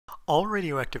All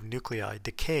radioactive nuclei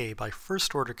decay by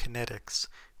first-order kinetics,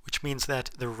 which means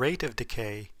that the rate of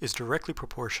decay is directly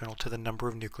proportional to the number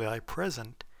of nuclei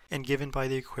present and given by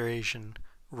the equation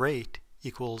rate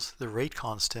equals the rate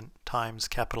constant times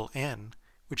capital N,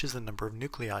 which is the number of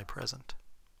nuclei present.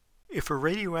 If a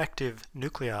radioactive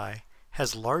nuclei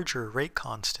has larger rate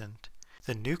constant,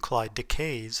 the nuclide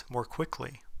decays more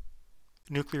quickly.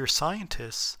 Nuclear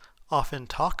scientists often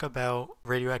talk about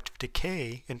radioactive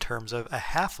decay in terms of a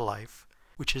half-life,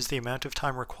 which is the amount of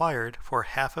time required for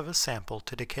half of a sample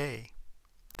to decay.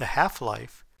 The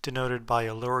half-life, denoted by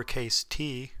a lowercase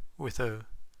t with a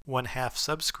 1/2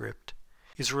 subscript,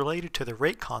 is related to the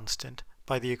rate constant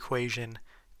by the equation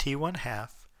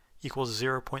t1/2 equals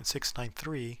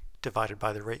 0.693 divided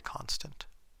by the rate constant.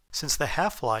 Since the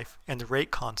half-life and the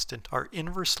rate constant are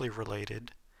inversely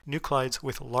related, nuclides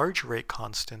with large rate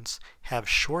constants have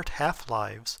short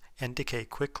half-lives and decay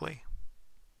quickly.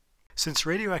 Since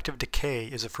radioactive decay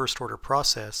is a first-order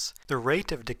process, the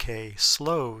rate of decay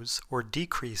slows or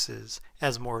decreases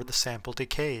as more of the sample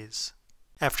decays.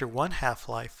 After one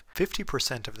half-life,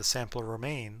 50% of the sample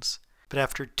remains, but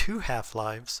after two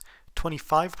half-lives,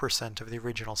 25% of the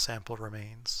original sample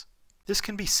remains. This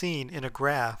can be seen in a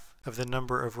graph of the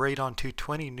number of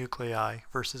radon-220 nuclei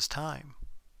versus time.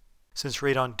 Since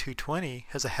radon-220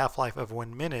 has a half-life of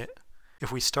 1 minute, if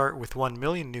we start with 1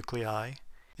 million nuclei,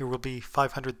 there will be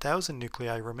 500,000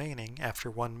 nuclei remaining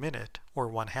after 1 minute, or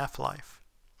 1 half-life.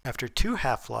 After two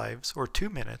half-lives, or 2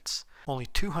 minutes, only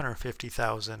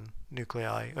 250,000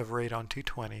 nuclei of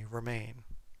radon-220 remain.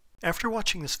 After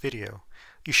watching this video,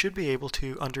 you should be able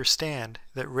to understand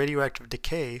that radioactive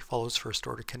decay follows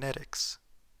first-order kinetics.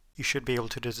 You should be able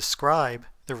to describe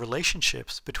the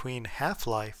relationships between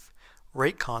half-life,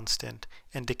 rate constant,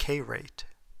 and decay rate.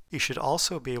 You should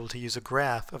also be able to use a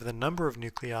graph of the number of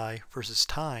nuclei versus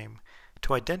time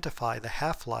to identify the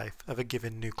half-life of a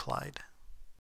given nuclide.